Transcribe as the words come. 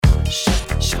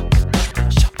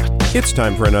It's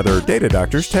time for another Data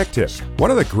Doctor's Tech Tip.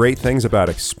 One of the great things about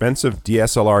expensive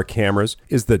DSLR cameras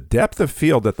is the depth of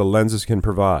field that the lenses can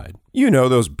provide. You know,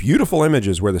 those beautiful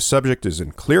images where the subject is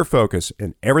in clear focus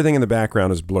and everything in the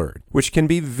background is blurred, which can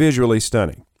be visually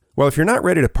stunning. Well, if you're not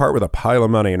ready to part with a pile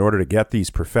of money in order to get these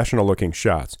professional-looking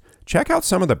shots, check out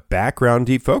some of the background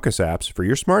deep focus apps for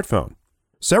your smartphone.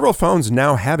 Several phones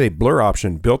now have a blur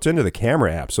option built into the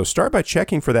camera app, so start by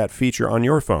checking for that feature on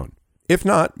your phone. If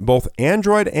not, both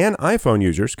Android and iPhone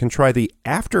users can try the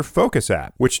After Focus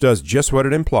app, which does just what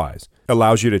it implies. It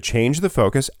allows you to change the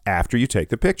focus after you take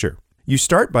the picture. You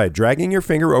start by dragging your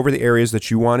finger over the areas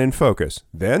that you want in focus,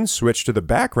 then switch to the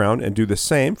background and do the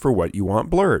same for what you want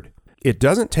blurred. It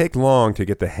doesn't take long to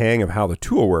get the hang of how the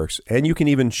tool works, and you can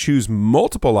even choose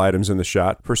multiple items in the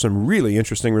shot for some really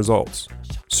interesting results.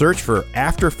 Search for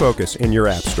After Focus in your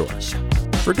app store.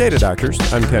 For Data Doctors,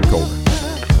 I'm Ken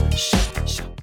Colbert.